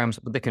rewards programs,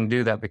 but they can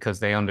do that because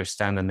they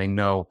understand and they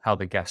know how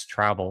the guest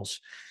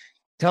travels.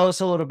 Tell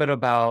us a little bit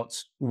about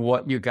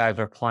what you guys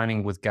are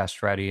planning with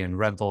Guest Ready and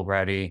Rental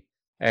Ready,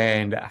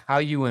 and how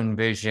you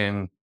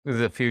envision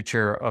the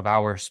future of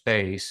our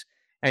space.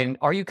 And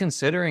are you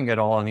considering at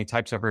all any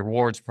types of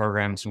rewards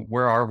programs?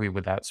 Where are we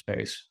with that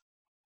space?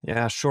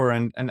 Yeah, sure.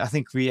 And I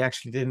think we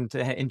actually didn't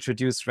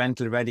introduce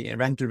Rental Ready.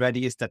 Rental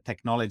Ready is the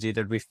technology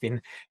that we've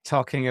been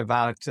talking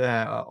about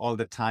all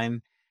the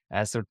time.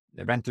 So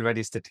Rental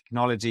Ready is the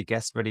technology,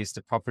 Guest Ready is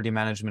the property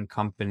management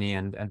company,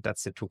 and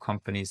that's the two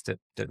companies that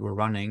we're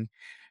running.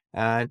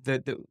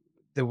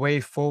 The way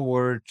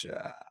forward,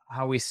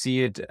 how we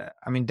see it,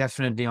 I mean,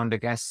 definitely on the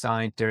guest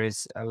side, there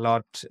is a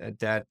lot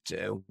that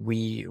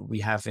we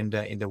have in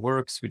the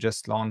works. We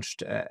just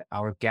launched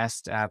our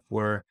guest app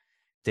where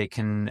they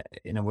can,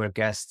 where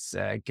guests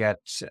get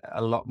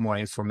a lot more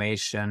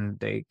information.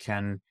 They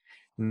can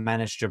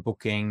manage their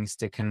bookings,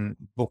 they can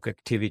book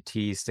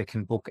activities, they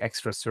can book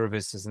extra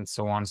services and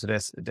so on. So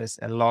there's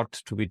a lot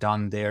to be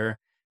done there.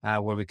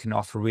 Where we can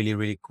offer really,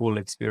 really cool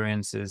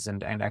experiences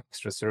and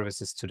extra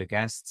services to the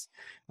guests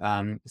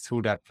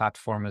through that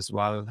platform as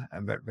well,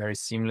 very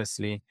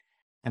seamlessly.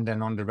 And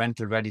then on the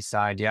Rental Ready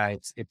side, yeah,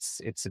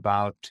 it's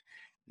about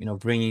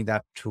bringing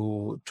that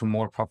to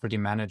more property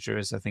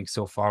managers. I think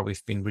so far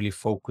we've been really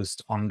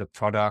focused on the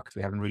product.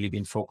 We haven't really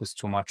been focused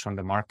too much on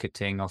the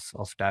marketing of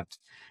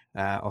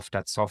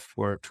that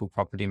software to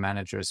property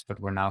managers, but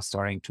we're now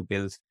starting to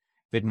build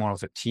bit more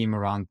of a team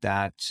around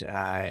that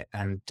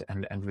and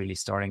really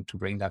starting to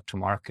bring that to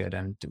market,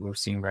 and we're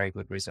seeing very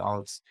good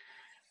results.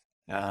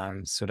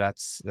 So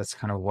that's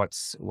kind of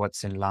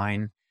what's in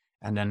line.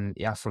 And then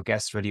for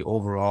Guest Ready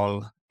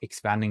overall,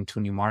 expanding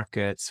to new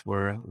markets.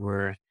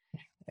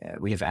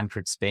 We have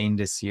entered Spain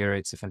this year.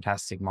 It's a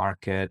fantastic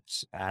market,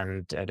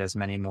 and there's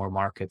many more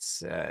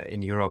markets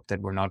in Europe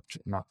that we're not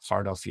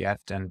part of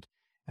yet, and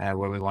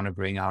where we want to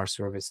bring our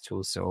service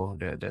to. So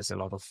there's a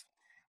lot of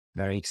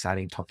very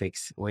exciting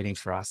topics waiting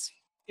for us.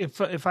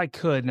 If I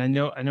could, and I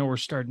know we're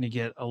starting to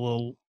get a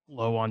little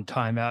low on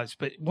timeouts,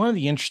 but one of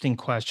the interesting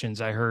questions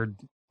I heard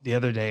the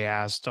other day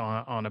asked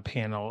on a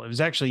panel, it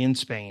was actually in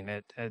Spain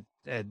at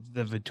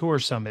the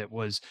Vitur Summit,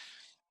 was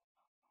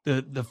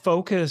the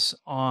focus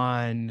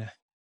on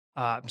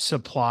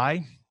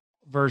supply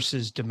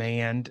versus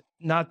demand.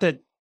 Not that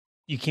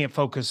you can't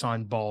focus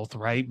on both,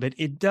 right? But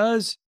it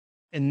does.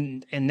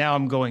 And now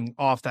I'm going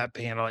off that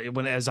panel.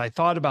 As I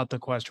thought about the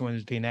question when it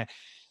was being asked,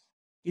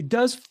 it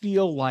does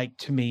feel like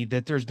to me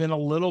that there's been a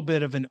little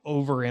bit of an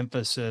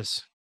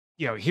overemphasis,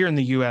 here in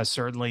the US,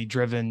 certainly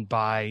driven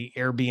by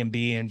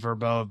Airbnb and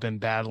Vrbo have been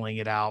battling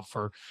it out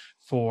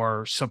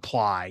for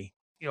supply,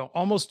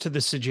 almost to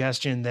the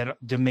suggestion that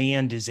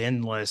demand is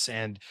endless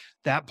and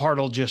that part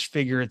will just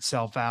figure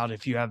itself out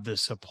if you have the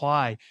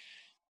supply.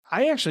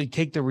 I actually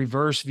take the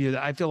reverse view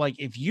that I feel like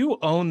if you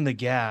own the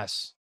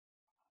guests,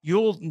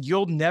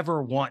 you'll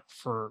never want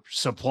for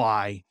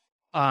supply.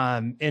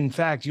 In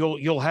fact,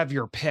 you'll have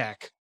your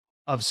pick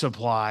of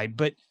supply.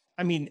 But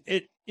I mean,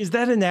 is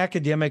that an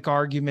academic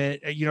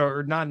argument,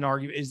 or not an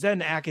argument? Is that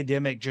an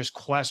academic just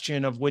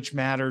question of which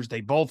matters? They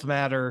both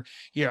matter.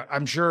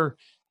 I'm sure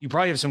you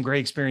probably have some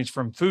great experience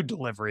from food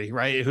delivery,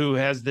 right? Who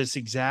has this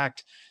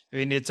exact,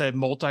 it's a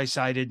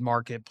multi-sided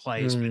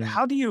marketplace. But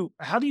how do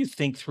you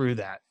think through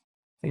that?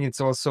 I think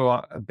it's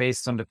also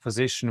based on the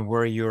position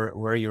where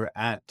you're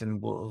at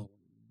and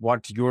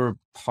what your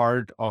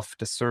part of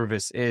the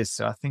service is.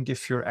 So I think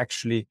if you're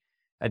actually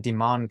a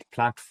demand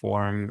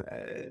platform,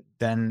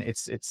 then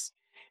it's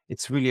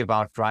really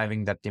about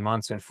driving that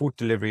demand. So in food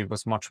delivery, it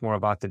was much more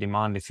about the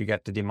demand. If you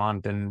get the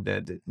demand, then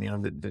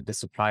the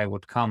supply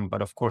would come.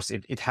 But of course,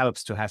 it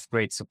helps to have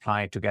great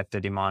supply to get the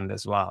demand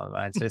as well,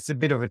 right? So it's a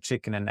bit of a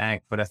chicken and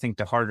egg. But I think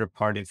the harder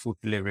part in food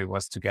delivery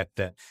was to get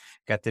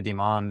the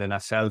demand. And I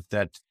felt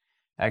that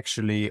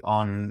actually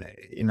on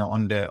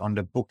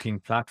the booking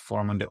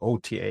platform, on the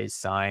OTA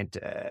side,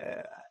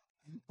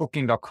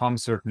 Booking.com,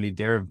 certainly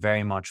they're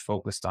very much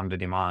focused on the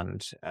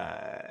demand.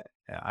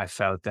 I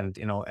felt, and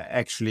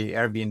actually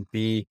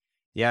Airbnb,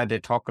 they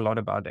talk a lot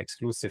about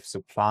exclusive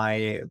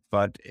supply,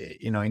 but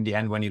in the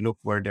end, when you look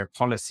where their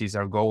policies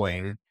are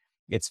going,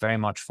 it's very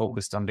much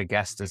focused on the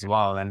guest as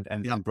well, and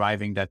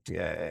driving that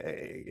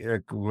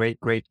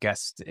great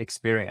guest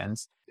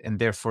experience, and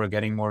therefore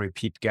getting more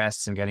repeat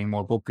guests and getting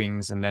more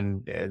bookings, and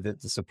then the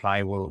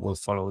supply will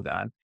follow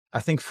that. I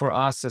think for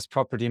us as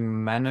property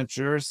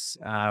managers,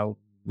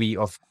 we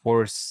of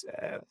course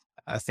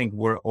I think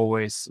we're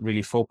always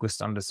really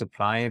focused on the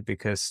supply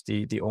because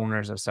the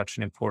owners are such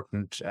an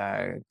important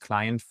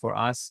client for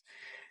us.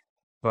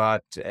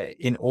 But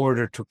in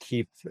order to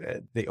keep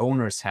the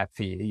owners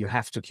happy, you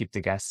have to keep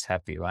the guests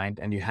happy, right?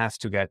 And you have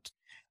to get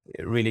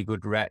really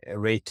good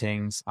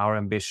ratings. Our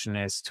ambition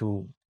is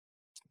to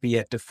be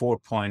at the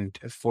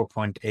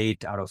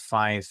 4.8 out of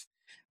 5.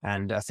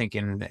 And I think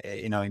in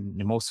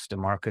most of the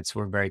markets,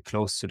 we're very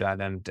close to that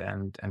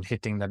and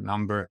hitting that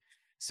number.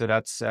 So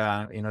that's,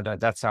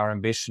 that's our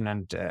ambition.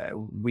 And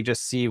we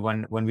just see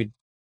when we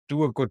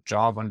do a good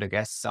job on the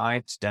guest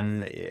side,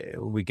 then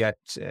we get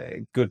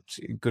good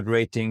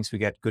ratings, we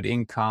get good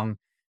income,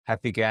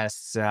 happy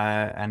guests,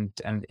 and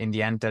in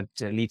the end that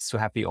leads to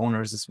happy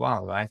owners as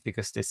well, right?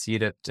 Because they see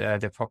that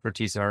their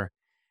properties are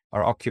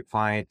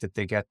occupied, that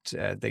they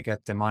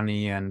get the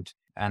money, and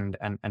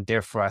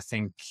therefore I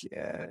think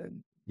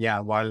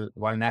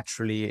while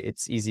naturally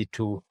it's easy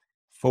to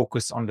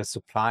focus on the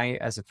supply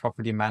as a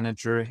property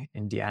manager,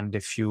 in the end,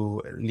 if you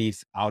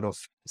leave out of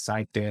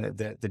sight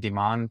the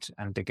demand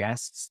and the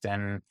guests,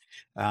 then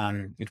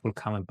it will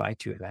come and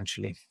bite you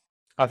eventually.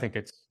 I think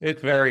it's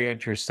very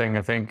interesting.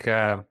 I think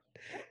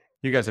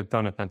you guys have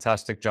done a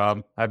fantastic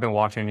job. I've been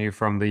watching you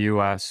from the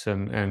US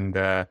and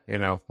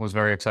was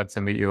very excited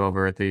to meet you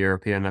over at the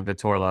European Event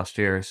Tour last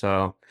year.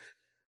 So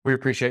we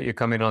appreciate you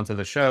coming onto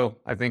the show.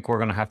 I think we're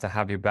going to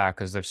have you back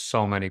because there's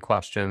so many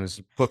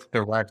questions, book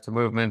direct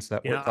movements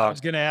that we're talking. I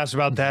was going to ask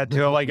about that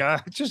too. Like, I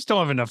just don't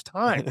have enough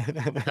time.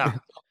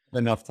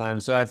 Enough time.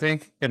 So I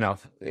think,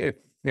 if,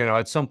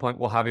 at some point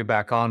we'll have you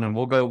back on and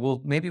we'll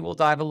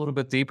dive a little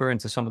bit deeper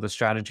into some of the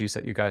strategies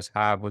that you guys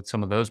have with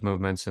some of those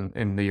movements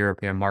in the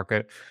European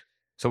market,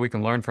 so we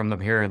can learn from them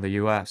here in the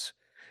US.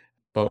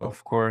 But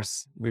of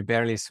course, we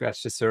barely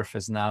scratched the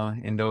surface now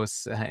in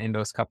those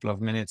couple of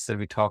minutes that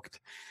we talked.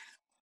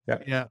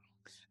 Yeah,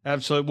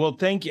 absolutely. Well,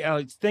 thank you,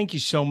 Alex. Thank you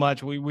so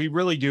much. We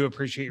really do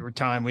appreciate your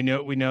time. We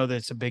know that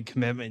it's a big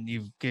commitment.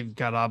 You've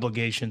got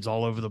obligations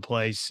all over the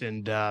place,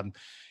 and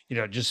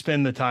just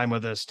spend the time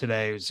with us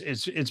today.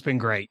 It's been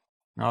great.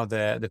 Oh,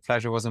 the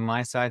pleasure was on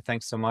my side.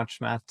 Thanks so much,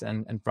 Matt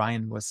and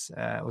Brian. Was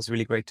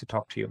really great to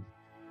talk to you.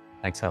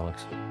 Thanks,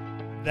 Alex.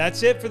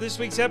 That's it for this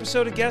week's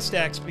episode of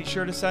GuestX. Be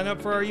sure to sign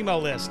up for our email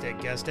list at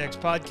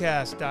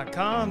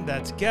guestxpodcast.com.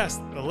 That's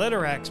guest, the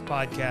letter X,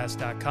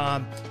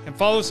 podcast.com. And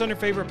follow us on your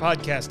favorite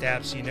podcast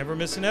apps so you never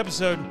miss an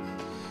episode.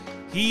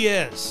 He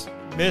is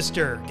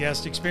Mr.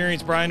 Guest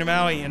Experience Brian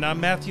O'Malley, and I'm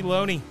Matthew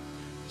Loney,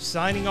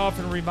 signing off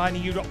and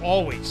reminding you to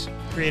always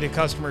create a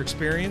customer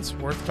experience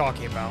worth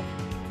talking about.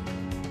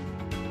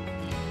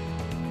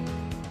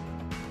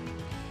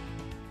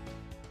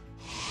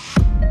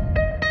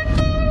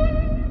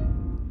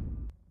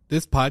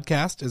 This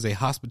podcast is a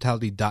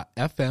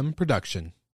Hospitality.fm production.